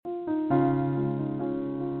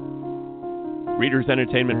Readers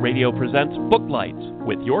Entertainment Radio presents Booklights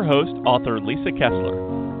with your host, author Lisa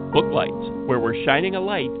Kessler. Booklights, where we're shining a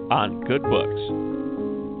light on good books.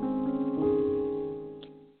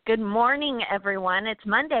 Good morning, everyone. It's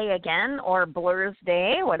Monday again, or Blur's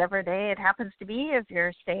Day, whatever day it happens to be if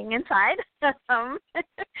you're staying inside.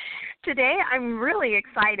 Today, I'm really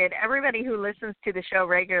excited. Everybody who listens to the show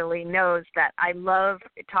regularly knows that I love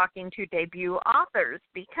talking to debut authors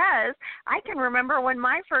because I can remember when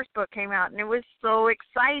my first book came out, and it was so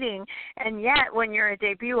exciting. And yet, when you're a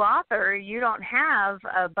debut author, you don't have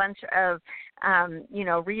a bunch of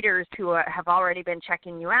readers who have already been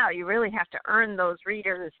checking you out. You really have to earn those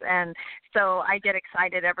readers. And so I get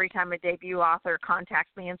excited every time a debut author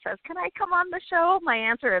contacts me and says, "Can I come on the show?" My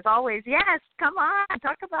answer is always, yes, come on,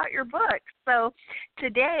 talk about your book. So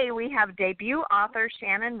today we have debut author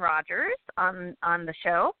Shannon Rogers on the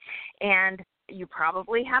show. And you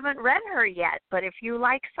probably haven't read her yet, but if you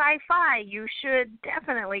like sci-fi, you should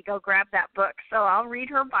definitely go grab that book. So I'll read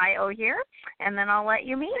her bio here, and then I'll let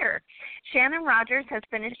you meet her. Shannon Rogers has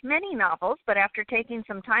finished many novels, but after taking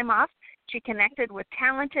some time off, she connected with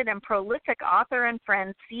talented and prolific author and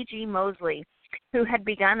friend C.G. Mosley, who had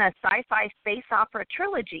begun a sci-fi space opera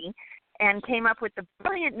trilogy and came up with the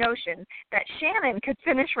brilliant notion that Shannon could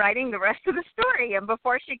finish writing the rest of the story. And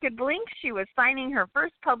before she could blink, she was signing her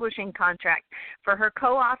first publishing contract for her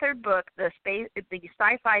co-authored book, the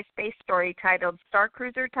sci-fi space story titled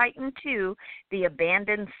Starcruiser Titan II, The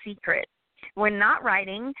Abandoned Secret. When not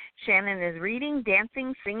writing, Shannon is reading,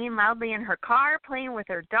 dancing, singing loudly in her car, playing with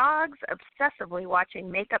her dogs, obsessively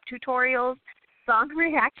watching makeup tutorials, song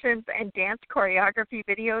reactions, and dance choreography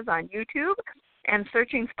videos on YouTube, and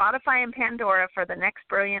searching Spotify and Pandora for the next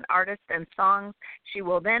brilliant artist and songs. She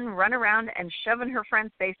will then run around and shove in her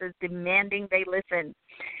friends' faces, demanding they listen.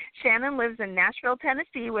 Shannon lives in Nashville,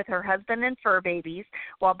 Tennessee with her husband and fur babies,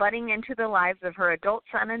 while butting into the lives of her adult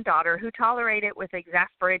son and daughter, who tolerate it with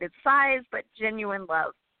exasperated sighs but genuine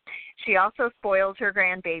love. She also spoils her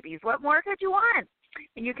grandbabies. What more could you want?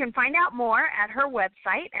 You can find out more at her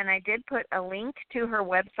website, and I did put a link to her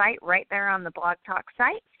website right there on the Blog Talk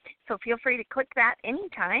site. So feel free to click that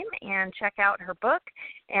anytime and check out her book.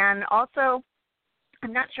 And also,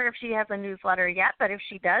 I'm not sure if she has a newsletter yet, but if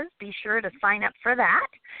she does, be sure to sign up for that.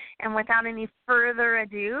 And without any further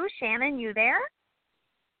ado, Shannon, you there?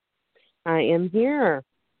 I am here.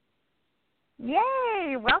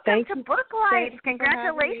 Yay! Welcome to Booklights.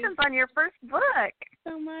 Congratulations on your first book.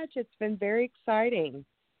 So much. It's been very exciting.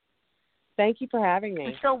 Thank you for having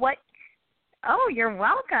me. Oh, you're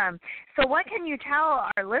welcome. So what can you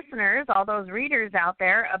tell our listeners, all those readers out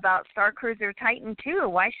there, about Starcruiser Titan II?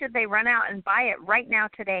 Why should they run out and buy it right now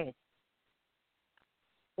today?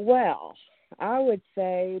 Well, I would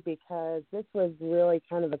say because this was really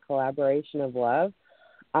kind of a collaboration of love.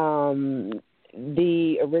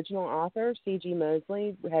 The original author, C.G.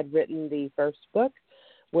 Mosley, had written the first book,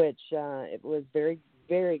 which it was very,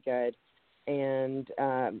 very good, and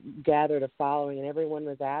gathered a following, and everyone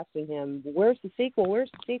was asking him, "Where's the sequel? Where's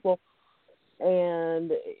the sequel?"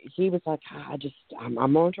 And he was like, I'm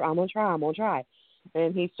gonna try.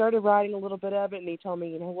 And he started writing a little bit of it, and he told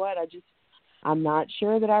me, "You know what? I'm not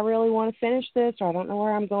sure that I really want to finish this, or I don't know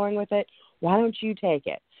where I'm going with it. Why don't you take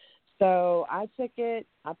it?" So I took it,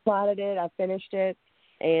 I plotted it, I finished it,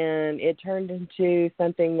 and it turned into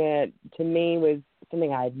something that, to me, was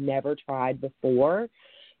something I had never tried before.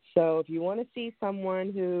 So if you want to see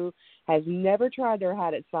someone who has never tried their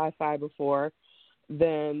hat at sci-fi before,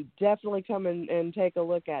 then definitely come and take a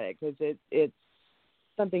look at it, because it's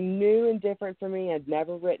something new and different for me. I'd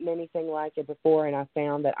never written anything like it before, and I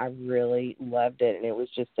found that I really loved it, and it was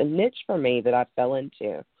just a niche for me that I fell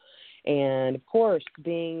into. And, of course,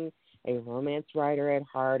 being a romance writer at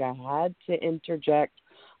heart, I had to interject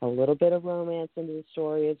a little bit of romance into the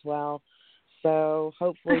story as well. So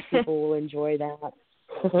hopefully people will enjoy that.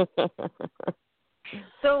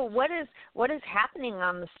 So what is happening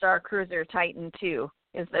on the Starcruiser Titan II?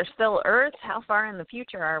 Is there still Earth? How far in the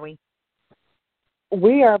future are we?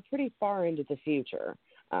 We are pretty far into the future.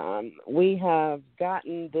 We have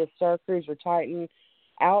gotten the Starcruiser Titan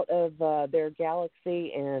out of their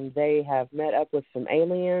galaxy, and they have met up with some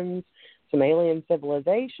alien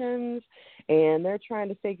civilizations, and they're trying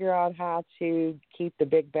to figure out how to keep the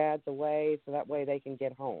big bads away so that way they can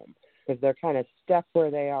get home, because they're kind of stuck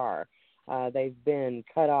where they are. They've been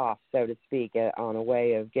cut off, so to speak, on a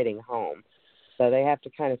way of getting home. So they have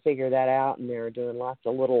to kind of figure that out, and they're doing lots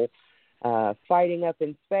of little fighting up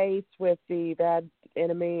in space with the bad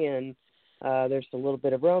enemy, and there's a little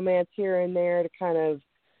bit of romance here and there to kind of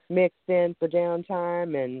mix in for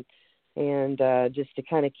downtime, and just to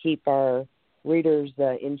kind of keep our readers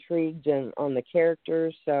intrigued on the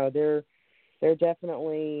characters. So they're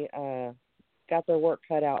definitely got their work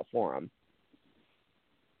cut out for them.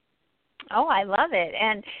 Oh, I love it.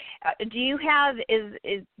 And do you have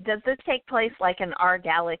does this take place like in our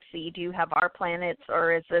galaxy? Do you have our planets,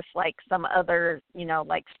 or is this like some other,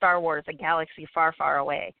 like Star Wars, a galaxy far, far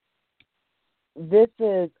away? This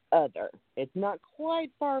is other. It's not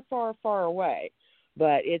quite far, far, far away,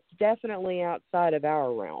 but it's definitely outside of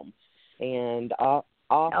our realm, and off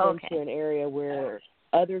into an area where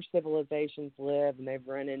other civilizations live, and they've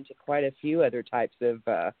run into quite a few other types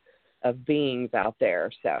of beings out there.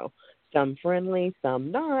 So some friendly,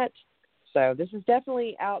 some not. So this is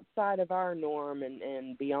definitely outside of our norm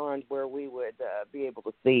and beyond where we would be able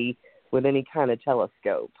to see with any kind of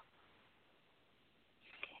telescope.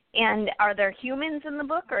 And are there humans in the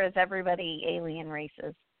book, or is everybody alien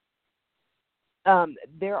races?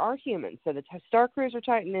 There are humans. So the Star Cruiser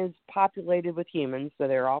Titan is populated with humans, so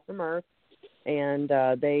they're all from Earth, and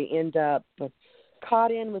they end up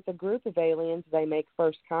caught in with a group of aliens. They make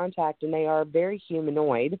first contact, and they are very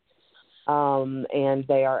humanoid, and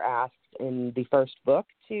they are asked in the first book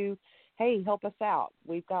to, hey, help us out.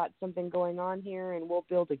 We've got something going on here, and we'll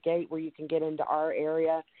build a gate where you can get into our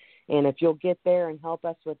area, and if you'll get there and help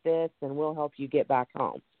us with this, then we'll help you get back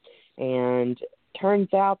home. And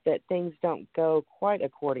turns out that things don't go quite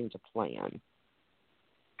according to plan.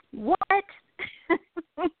 What?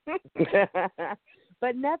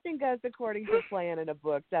 But nothing goes according to plan in a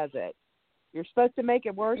book, does it? You're supposed to make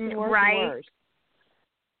it worse and worse and worse.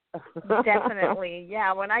 Definitely.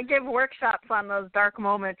 Yeah, when I give workshops on those dark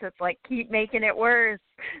moments, it's like, keep making it worse.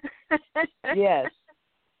 Yes.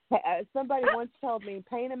 Somebody once told me,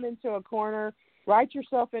 paint them into a corner, write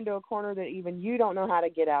yourself into a corner that even you don't know how to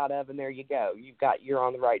get out of, and there you go. You're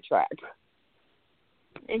on the right track.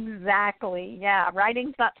 Exactly. Yeah,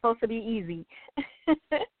 writing's not supposed to be easy.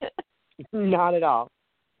 Not at all.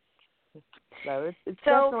 So it's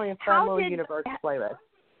definitely a fun little universe to play with.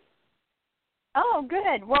 Oh,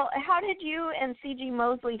 good. Well, how did you and C.G.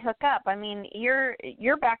 Mosley hook up? I mean, your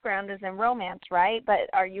background is in romance, right? But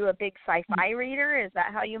are you a big sci-fi reader? Is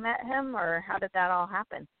that how you met him, or how did that all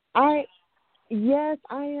happen? Yes,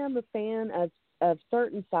 I am a fan of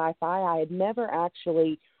certain sci-fi. I had never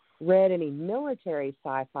actually read any military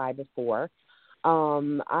sci-fi before.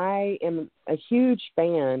 I am a huge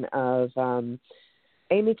fan of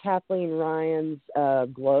Amy Kathleen Ryan's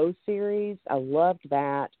Glow series. I loved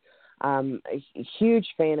that. A huge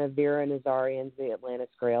fan of Vera Nazarian's The Atlantis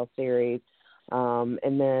Grail series.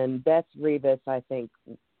 And then Beth Revis, I think,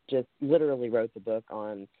 just literally wrote the book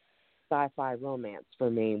on sci-fi romance for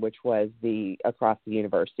me, which was the Across the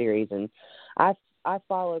Universe series. And I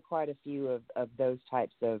follow quite a few of those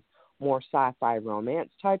types of more sci-fi romance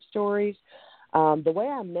type stories. The way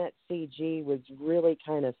I met CG was really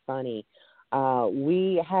kind of funny.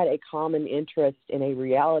 We had a common interest in a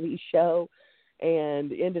reality show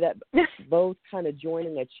and ended up both kind of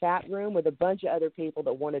joining a chat room with a bunch of other people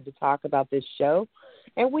that wanted to talk about this show.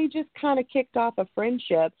 And we just kind of kicked off a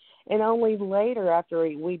friendship. And only later, after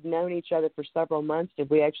we'd known each other for several months, did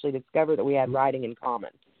we actually discover that we had writing in common.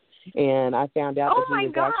 And I found out that he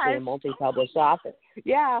was actually a multi-published author.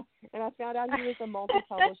 Yeah, and I found out he was a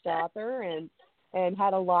multi-published author and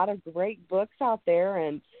had a lot of great books out there.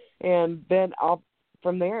 And then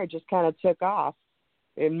from there, it just kind of took off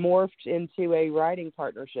and morphed into a writing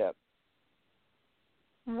partnership.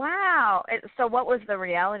 Wow. So what was the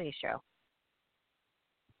reality show?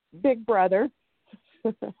 Big Brother.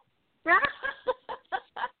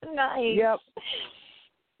 Nice. Yep.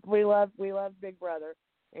 We love Big Brother.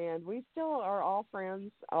 And we still are all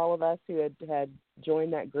friends, all of us who had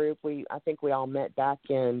joined that group. I think we all met back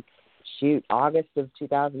in, August of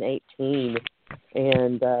 2018.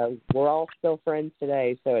 And we're all still friends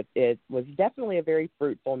today, so it was definitely a very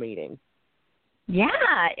fruitful meeting.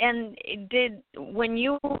 Yeah, and when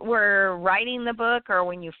you were writing the book or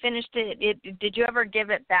when you finished it, did you ever give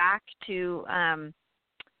it back to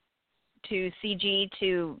CG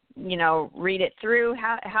to, read it through?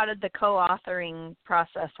 How did the co-authoring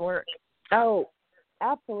process work? Oh,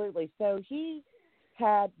 absolutely. So he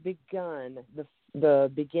had begun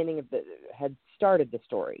the beginning had started the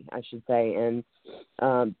story, I should say, and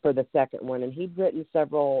for the second one, and he'd written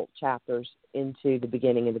several chapters into the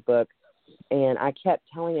beginning of the book, and I kept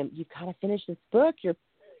telling him, "You've got to finish this book.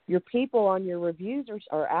 Your people on your reviews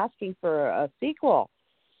are asking for a sequel,"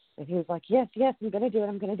 and he was like, "Yes, I'm going to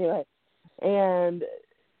do it." And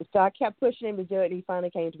so I kept pushing him to do it, and he finally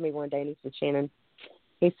came to me one day, and he said, "Shannon,"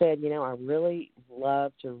 he said, "I really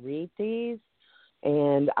love to read these,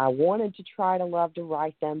 and I wanted to try to love to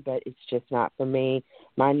write them, but it's just not for me.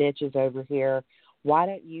 My niche is over here. Why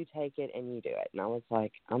don't you take it and you do it? And I was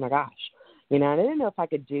like, oh, my gosh. And I didn't know if I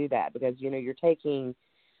could do that because, you're taking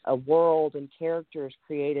a world and characters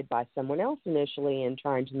created by someone else initially and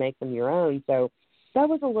trying to make them your own. So that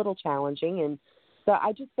was a little challenging. And so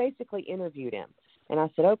I just basically interviewed him. And I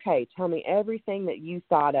said, okay, tell me everything that you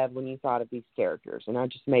thought of when you thought of these characters. And I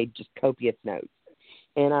just made just copious notes.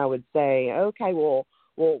 And I would say, okay, well,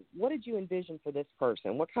 what did you envision for this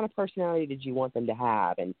person? What kind of personality did you want them to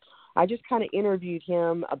have? And I just kind of interviewed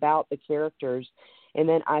him about the characters. And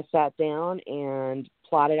then I sat down and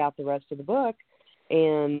plotted out the rest of the book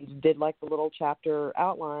and did like the little chapter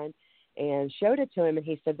outline and showed it to him. And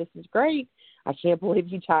he said, this is great. I can't believe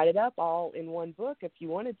you tied it up all in one book. If you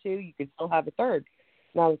wanted to, you could still have a third.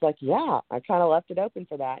 And I was like, yeah, I kind of left it open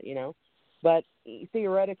for that, But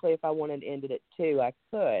theoretically, if I wanted to end it at 2, I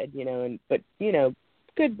could, but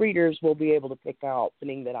good readers will be able to pick out the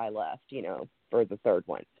thing that I left, for the third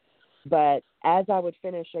one. But as I would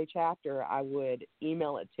finish a chapter, I would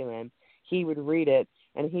email it to him. He would read it,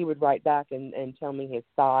 and he would write back and tell me his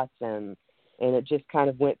thoughts, and it just kind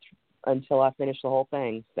of went until I finished the whole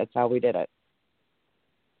thing. That's how we did it.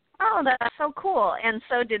 Oh, that's so cool. And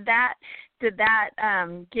so did that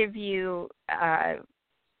give you,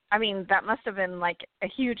 that must have been like a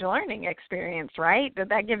huge learning experience, right? Did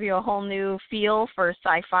that give you a whole new feel for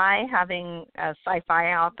sci-fi, having a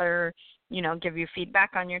sci-fi author, give you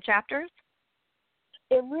feedback on your chapters?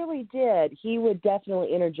 It really did. He would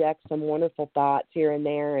definitely interject some wonderful thoughts here and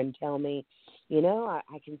there and tell me,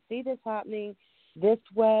 I can see this happening this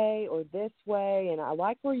way or this way, and I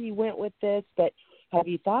like where you went with this, but have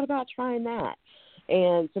you thought about trying that?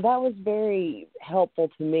 And so that was very helpful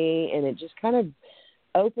to me, and it just kind of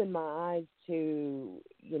opened my eyes to,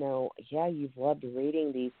 you've loved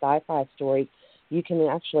reading these sci-fi stories. You can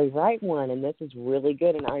actually write one, and this is really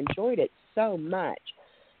good. And I enjoyed it so much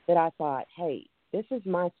that I thought, hey, this is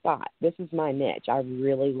my spot. This is my niche. I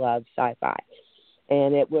really love sci-fi.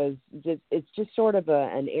 And it's just sort of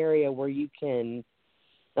an area where you can,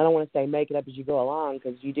 I don't want to say make it up as you go along,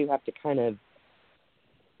 because you do have to kind of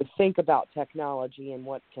think about technology and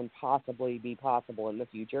what can possibly be possible in the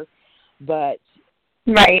future. But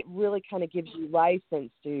right, it really kind of gives you license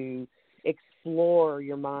to explore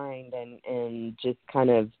your mind and just kind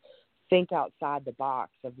of think outside the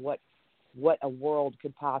box of what a world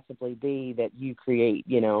could possibly be that you create,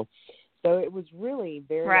 So it was really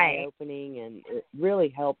very eye-opening, and it really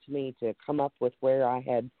helped me to come up with where I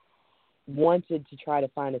had wanted to try to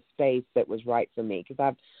find a space that was right for me.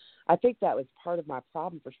 Because I think that was part of my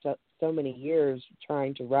problem for so many years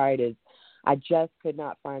trying to write, is I just could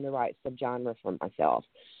not find the right subgenre for myself.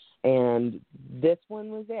 And this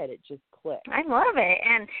one was it. It just clicked. I love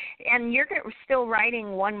it. And you're still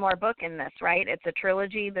writing one more book in this, right? It's a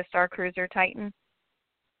trilogy, the Star Cruiser Titan?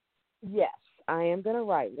 Yes, I am going to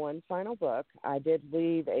write one final book. I did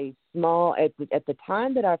leave a small, at the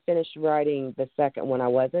time that I finished writing the second one, I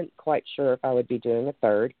wasn't quite sure if I would be doing a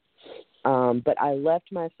third. But I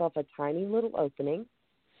left myself a tiny little opening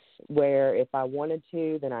where if I wanted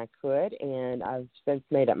to, then I could, and I've since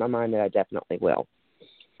made up my mind that I definitely will.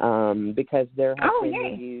 Because there have been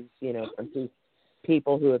reviews, from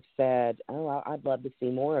people who have said, I'd love to see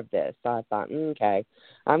more of this. So I thought, okay,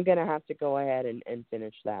 I'm going to have to go ahead and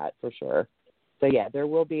finish that for sure. So, yeah, there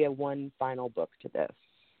will be one final book to this.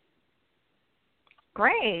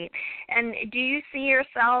 Great. And do you see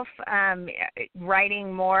yourself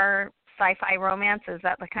writing more sci-fi romance? Is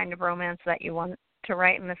that the kind of romance that you want to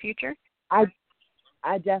write in the future?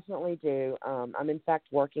 I definitely do. I'm, in fact,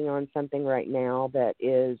 working on something right now that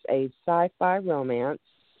is a sci-fi romance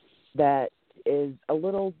that is a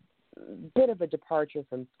little bit of a departure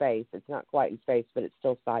from space. It's not quite in space, but it's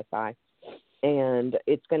still sci-fi. And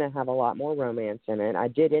it's going to have a lot more romance in it. I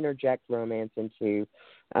did interject romance into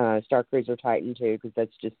Star Cruiser Titan, too, because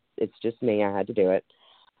it's just me. I had to do it.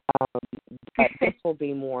 But this will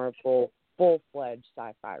be more full-fledged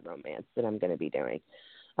sci-fi romance that I'm going to be doing.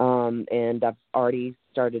 And I've already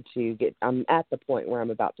started to I'm at the point where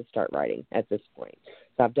I'm about to start writing at this point.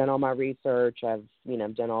 So I've done all my research. I've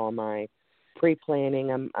done all my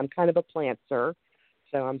pre-planning. I'm kind of a plantser.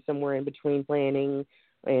 So I'm somewhere in between planning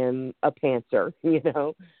and a pantser,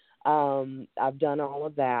 I've done all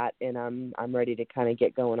of that, and I'm ready to kind of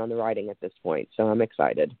get going on the writing at this point. So I'm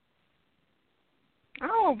excited.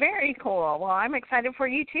 Oh, very cool. Well, I'm excited for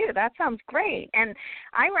you, too. That sounds great. And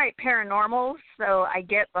I write paranormal, so I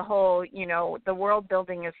get the whole, the world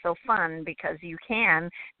building is so fun because you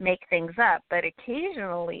can make things up. But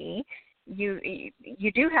occasionally,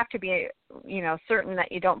 you do have to be, certain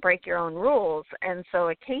that you don't break your own rules. And so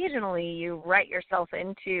occasionally you write yourself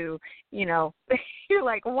into, you're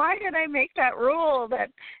like, why did I make that rule that,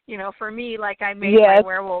 for me, like I made my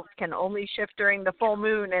werewolves can only shift during the full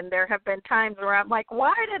moon. And there have been times where I'm like,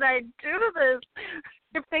 why did I do this?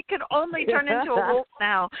 If they could only turn into a wolf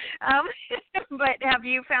now. But have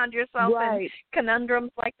you found yourself in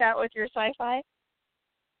conundrums like that with your sci-fi?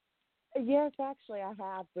 Yes, actually I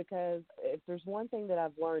have, because if there's one thing that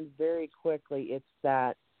I've learned very quickly, it's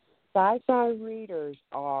that sci-fi readers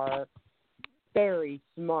are very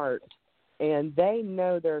smart, and they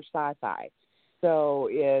know their sci-fi. So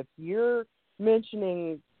if you're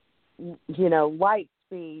mentioning, light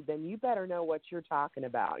speed, then you better know what you're talking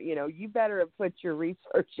about. You better have put your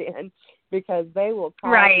research in, because they will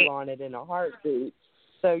call you on it in a heartbeat.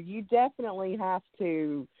 So you definitely have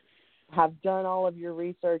to have done all of your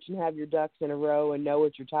research and have your ducks in a row and know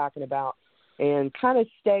what you're talking about, and kind of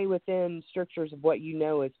stay within strictures of what you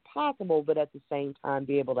know is possible, but at the same time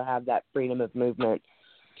be able to have that freedom of movement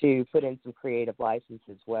to put in some creative license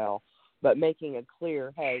as well. But making it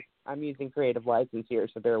clear, hey, I'm using creative license here,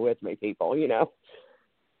 so bear with me, people,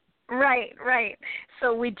 Right.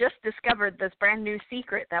 So we just discovered this brand new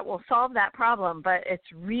secret that will solve that problem, but it's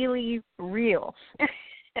really real.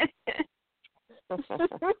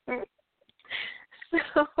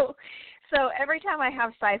 So every time I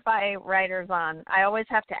have sci-fi writers on, I always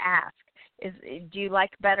have to ask, do you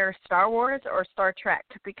like better Star Wars or Star Trek?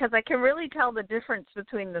 Because I can really tell the difference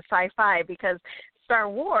between the sci-fi, because Star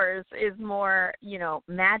Wars is more,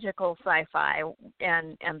 magical sci-fi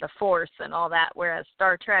and the Force and all that, whereas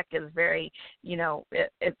Star Trek is very,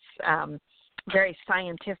 it's very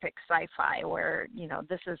scientific sci-fi, where,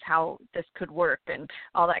 this is how this could work and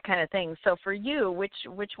all that kind of thing. So for you,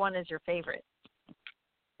 which one is your favorite?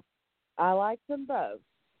 I like them both,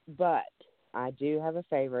 but I do have a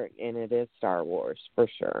favorite, and it is Star Wars for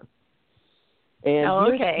sure. And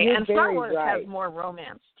you're and Star Wars right. has more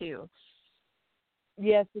romance too.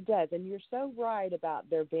 Yes, it does. And you're so right about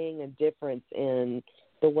there being a difference in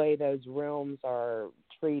the way those realms are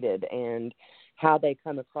treated and how they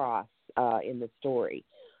come across in the story.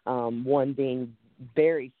 One being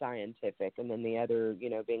very scientific, and then the other,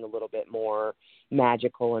 being a little bit more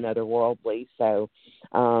magical and otherworldly. So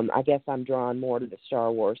I guess I'm drawn more to the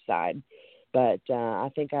Star Wars side. But I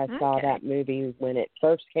think I saw that movie when it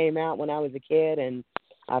first came out when I was a kid, and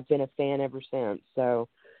I've been a fan ever since. So,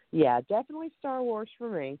 yeah, definitely Star Wars for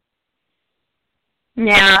me.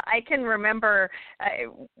 Yeah, I can remember,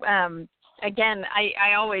 again,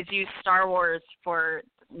 I always use Star Wars for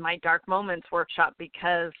my Dark Moments workshop,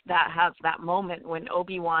 because that has that moment when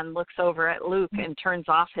Obi-Wan looks over at Luke and turns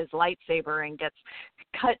off his lightsaber and gets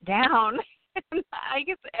cut down. I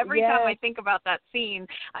guess every time I think about that scene,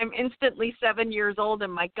 I'm instantly 7 years old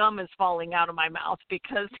and my gum is falling out of my mouth,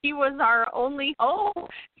 because he was our only hope.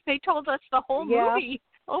 They told us the whole movie,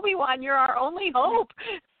 Obi-Wan, you're our only hope.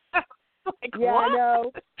 Like, what? I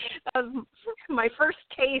know. That was my first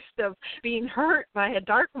taste of being hurt by a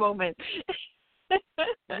dark moment.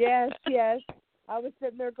 Yes. I was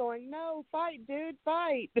sitting there going, no, fight, dude,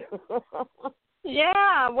 fight.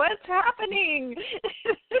 Yeah, what's happening?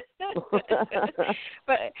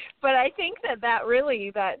 but I think that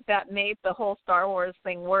really that made the whole Star Wars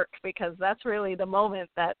thing work, because that's really the moment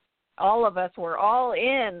that all of us were all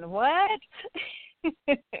in. What?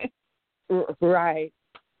 Right.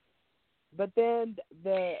 But then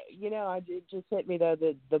it just hit me though,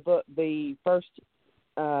 the first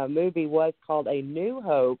movie was called A New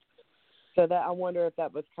Hope, so that I wonder if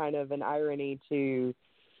that was kind of an irony to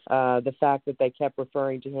the fact that they kept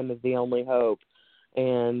referring to him as the only hope,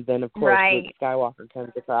 and then of course Luke Skywalker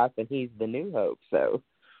comes across and he's the new hope. So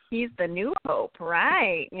he's the new hope,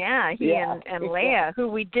 right? Yeah, he and Leia, who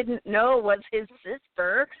we didn't know was his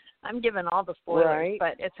sister. I'm giving all the spoilers,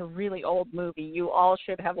 but it's a really old movie. You all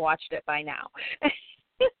should have watched it by now.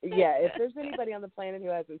 Yeah, if there's anybody on the planet who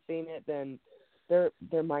hasn't seen it, then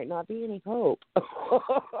there might not be any hope.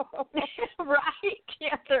 Right?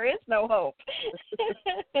 Yeah, there is no hope.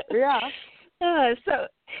 Yeah.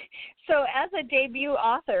 So as a debut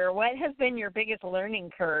author, what has been your biggest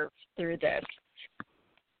learning curve through this?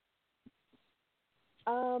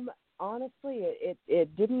 Honestly,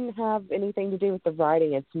 it didn't have anything to do with the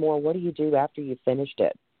writing. It's more, what do you do after you finished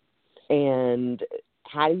it? And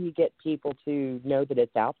how do you get people to know that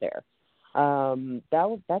it's out there?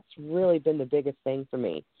 That's really been the biggest thing for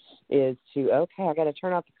me, is to, I got to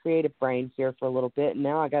turn off the creative brain here for a little bit, and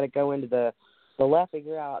now I got to go into the left,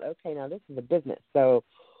 figure out, now this is a business, so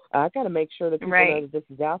I got to make sure that people know that this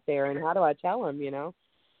is out there, and how do I tell them,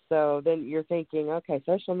 So then you're thinking, okay,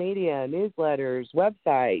 social media, newsletters,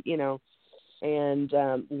 website, and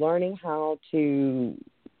learning how to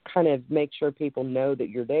kind of make sure people know that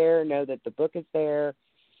you're there, know that the book is there,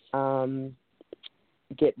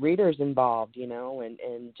 get readers involved,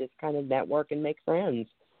 and just kind of network and make friends.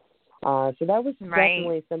 So that was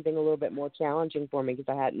definitely something a little bit more challenging for me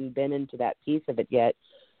because I hadn't been into that piece of it yet.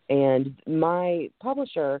 And my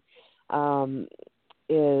publisher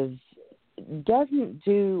doesn't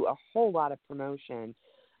do a whole lot of promotion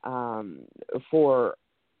for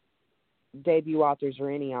debut authors or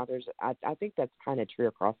any authors. I think that's kind of true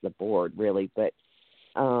across the board, really. But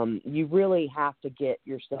you really have to get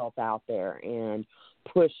yourself out there and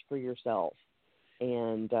push for yourself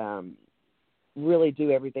and really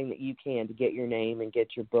do everything that you can to get your name and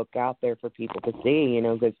get your book out there for people to see,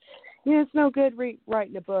 because it's no good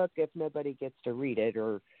writing a book if nobody gets to read it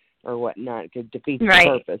or whatnot. It could defeat the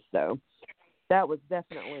purpose. So that was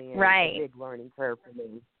definitely a big learning curve for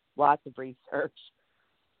me. Lots of research.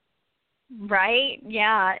 Right.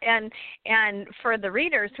 Yeah. And for the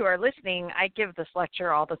readers who are listening, I give this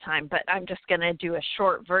lecture all the time, but I'm just going to do a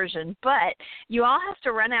short version. But you all have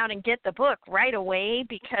to run out and get the book right away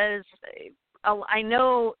because I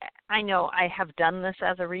know I have done this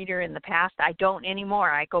as a reader in the past. I don't anymore.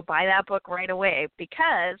 I go buy that book right away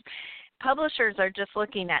because publishers are just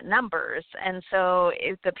looking at numbers. And so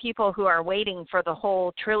if the people who are waiting for the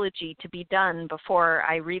whole trilogy to be done before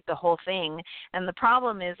I read the whole thing, and the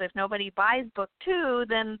problem is if nobody buys book 2,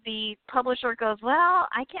 then the publisher goes, well,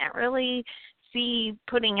 I can't really see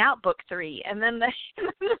putting out book 3. And then the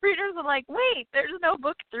readers are like, wait, there's no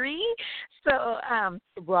book 3? So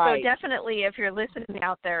so definitely if you're listening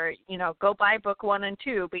out there, go buy book 1 and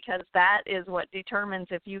 2 because that is what determines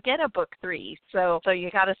if you get a book 3. So you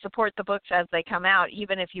got to support the books as they come out,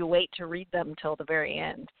 even if you wait to read them till the very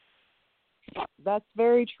end. That's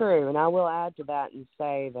very true. And I will add to that and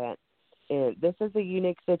say that this is a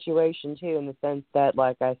unique situation too, in the sense that,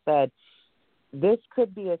 like I said, this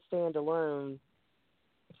could be a standalone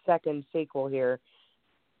second sequel here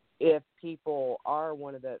if people are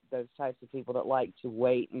one of those types of people that like to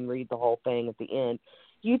wait and read the whole thing at the end.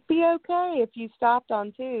 You'd be okay if you stopped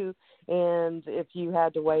on 2 and if you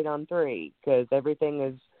had to wait on 3 because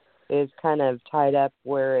everything is kind of tied up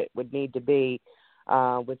where it would need to be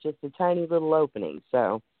with just a tiny little opening.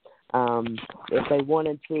 So if they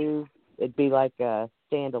wanted to, it'd be like a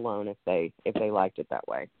standalone if they liked it that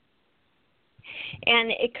way.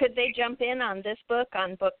 And could they jump in on this book,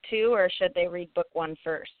 on book 2, or should they read book 1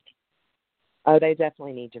 first? Oh, they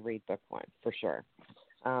definitely need to read book 1, for sure.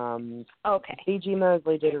 Okay. C.G.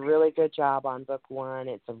 Mosley did a really good job on book 1.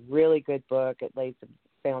 It's a really good book. It lays the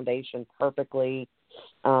foundation perfectly.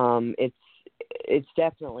 It's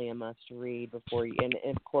definitely a must-read before you, and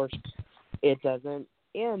of course, it doesn't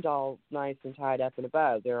end all nice and tied up in a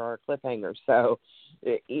bow. There are cliffhangers. So,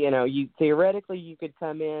 you theoretically you could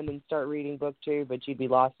come in and start reading book 2, but you'd be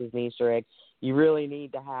lost as an Easter egg. You really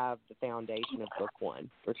need to have the foundation of book 1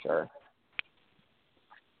 for sure.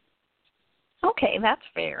 Okay, that's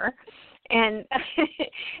fair. And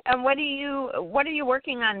and what are you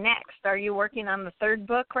working on next? Are you working on the 3rd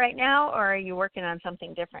book right now, or are you working on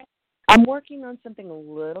something different? I'm working on something a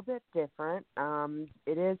little bit different.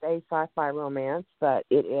 It is a sci-fi romance, but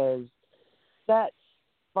it is set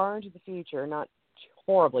far into the future, not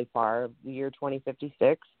horribly far, the year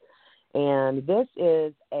 2056. And this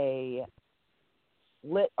is a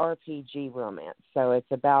lit RPG romance. So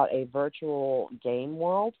it's about a virtual game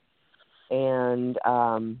world. And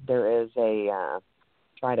there is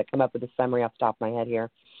trying to come up with a summary off the top of my head here.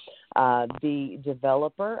 The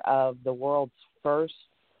developer of the world's first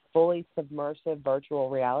fully submersive virtual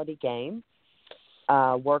reality game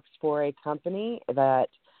works for a company that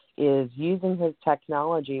is using his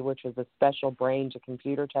technology, which is a special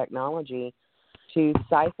brain-to-computer technology, to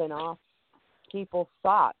siphon off people's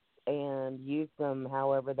thoughts and use them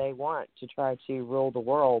however they want to try to rule the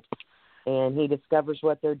world. And he discovers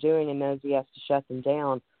what they're doing and knows he has to shut them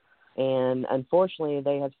down. And unfortunately,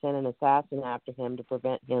 they have sent an assassin after him to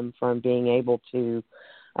prevent him from being able to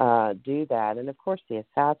do that. And, of course, the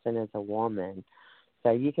assassin is a woman.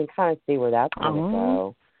 So you can kind of see where that's going to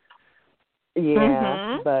go.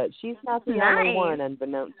 Yeah, but she's not the only one,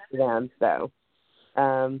 unbeknownst to them. So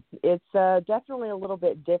it's definitely a little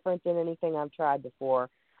bit different than anything I've tried before.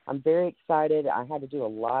 I'm very excited. I had to do a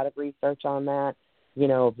lot of research on that,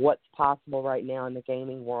 of what's possible right now in the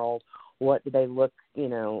gaming world. What do they look,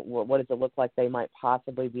 what does it look like they might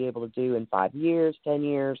possibly be able to do in 5 years, 10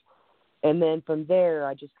 years? And then from there,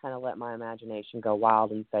 I just kind of let my imagination go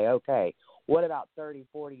wild and say, okay, what about 30,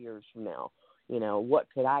 40 years from now? What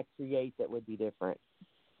could I create that would be different?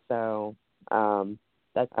 So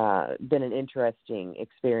that's been an interesting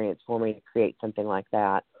experience for me to create something like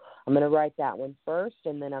that. I'm going to write that one first,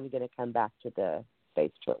 and then I'm going to come back to the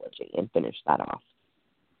Space Trilogy and finish that off.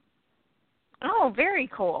 Oh, very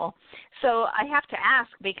cool. So I have to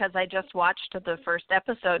ask, because I just watched the first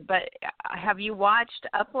episode, but have you watched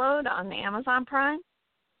Upload on Amazon Prime?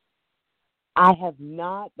 I have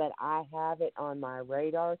not, but I have it on my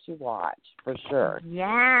radar to watch for sure.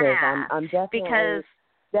 Yeah. Because I'm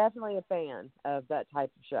definitely a fan of that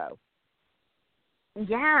type of show.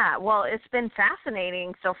 Yeah, well, it's been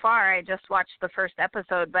fascinating so far. I just watched the first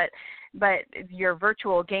episode, but your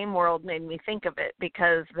virtual game world made me think of it,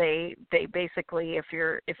 because they basically, if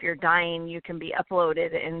you're dying, you can be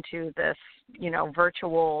uploaded into this,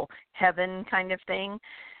 virtual heaven kind of thing,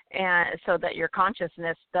 and so that your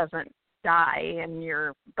consciousness doesn't die, and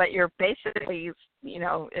you're basically,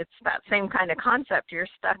 it's that same kind of concept. You're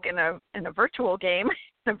stuck in a virtual game,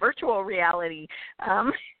 in a virtual reality.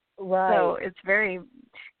 Right. So it's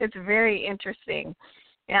very interesting,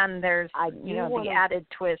 and there's the added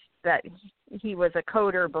twist that he was a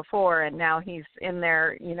coder before, and now he's in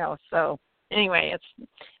there. So anyway,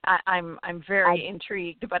 I'm very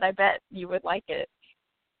intrigued, but I bet you would like it.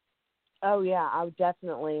 Oh yeah, I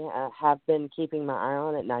definitely have been keeping my eye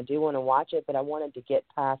on it, and I do want to watch it, but I wanted to get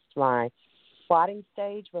past my plotting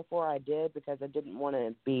stage before I did, because I didn't want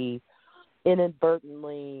to be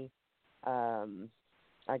inadvertently.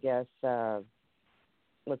 I guess,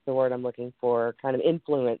 what's the word I'm looking for, kind of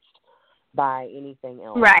influenced by anything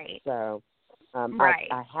else. Right. So right.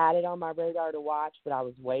 I had it on my radar to watch, but I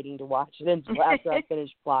was waiting to watch it until after I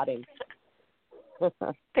finished plotting.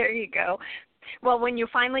 There you go. Well, when you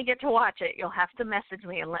finally get to watch it, you'll have to message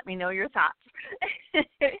me and let me know your thoughts.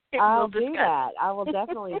 I'll do that. I will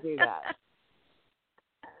definitely do that.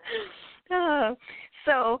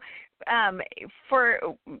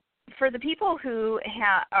 For the people who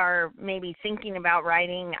are maybe thinking about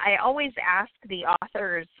writing, I always ask the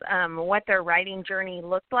authors what their writing journey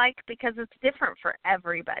looked like, because it's different for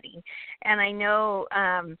everybody. And I know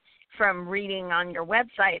from reading on your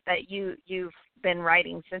website that you've been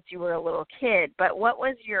writing since you were a little kid, but what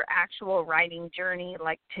was your actual writing journey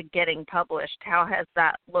like to getting published? How has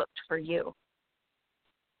that looked for you?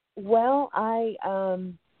 Well, I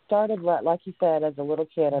started, like you said, as a little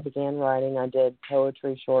kid. I began writing. I did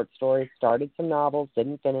poetry, short stories, started some novels,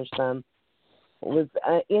 didn't finish them. It was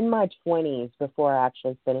in my 20s before I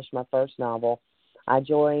actually finished my first novel. I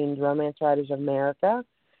joined Romance Writers of America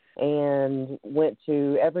and went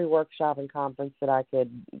to every workshop and conference that I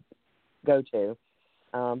could go to,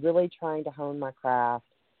 really trying to hone my craft.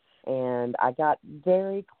 And I got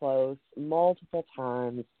very close multiple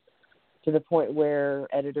times, to the point where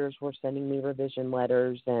editors were sending me revision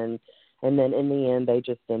letters, and then in the end they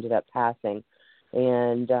just ended up passing.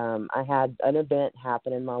 And I had an event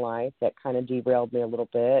happen in my life that kind of derailed me a little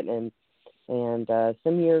bit, and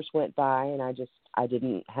some years went by, and I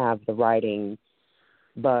didn't have the writing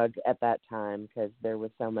bug at that time, because there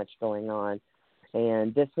was so much going on.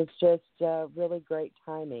 And this was just really great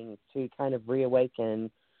timing to kind of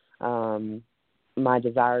reawaken my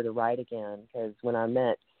desire to write again, because when I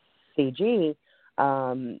met CG,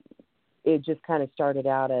 it just kind of started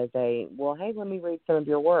out as hey, let me read some of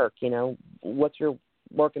your work. What's your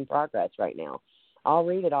work in progress right now? I'll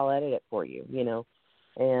read it, I'll edit it for you,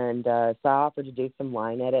 And so I offered to do some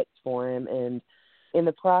line edits for him, and in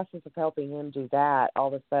the process of helping him do that, all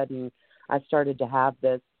of a sudden I started to have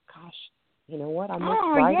this, gosh, you know what, I'm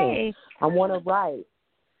writing. Yay. I want to write.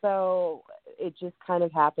 So it just kind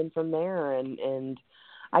of happened from there, and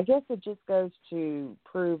I guess it just goes to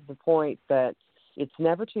prove the point that it's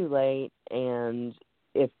never too late, and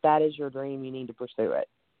if that is your dream, you need to pursue it,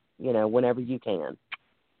 whenever you can.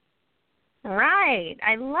 Right.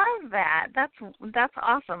 I love that. That's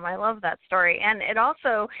awesome. I love that story. And it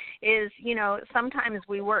also is, sometimes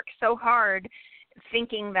we work so hard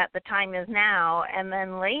thinking that the time is now, and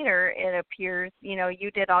then later it appears,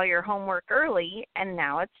 you did all your homework early and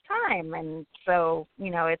now it's time. And so,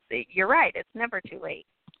 you're right. It's never too late.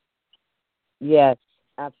 Yes,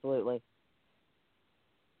 absolutely.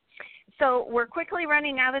 So we're quickly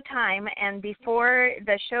running out of time, and before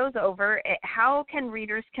the show's over, how can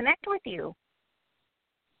readers connect with you?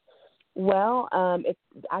 Well,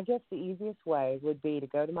 I guess the easiest way would be to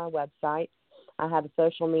go to my website. I have a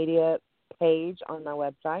social media page on my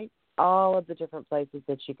website, all of the different places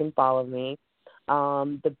that you can follow me.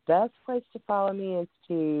 The best place to follow me is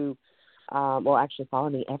to, actually follow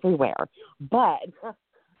me everywhere, but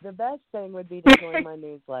the best thing would be to join my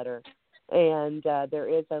newsletter. And there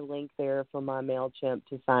is a link there for my MailChimp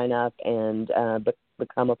to sign up and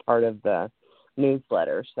become a part of the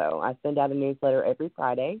newsletter. So I send out a newsletter every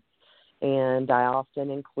Friday, and I often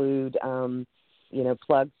include,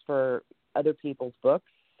 plugs for other people's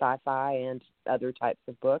books, sci-fi and other types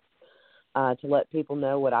of books, to let people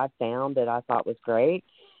know what I found that I thought was great,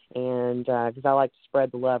 and because I like to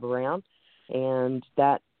spread the love around, and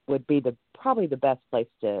that would be probably the best place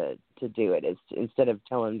to do it, is instead of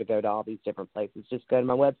telling them to go to all these different places, just go to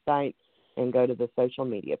my website and go to the social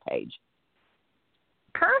media page.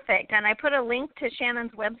 Perfect. And I put a link to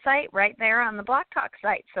Shannon's website right there on the Blog Talk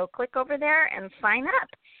site. So click over there and sign up.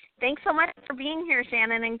 Thanks so much for being here,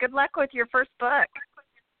 Shannon, and good luck with your first book.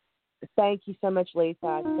 Thank you so much, Lisa.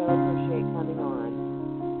 I so appreciate coming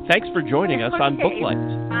on. Thanks for joining us on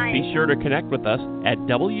Booklights. Bye. Be sure to connect with us at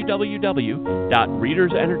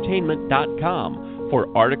www.readersentertainment.com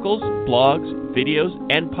for articles, blogs, videos,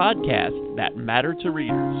 and podcasts that matter to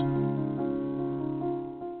readers.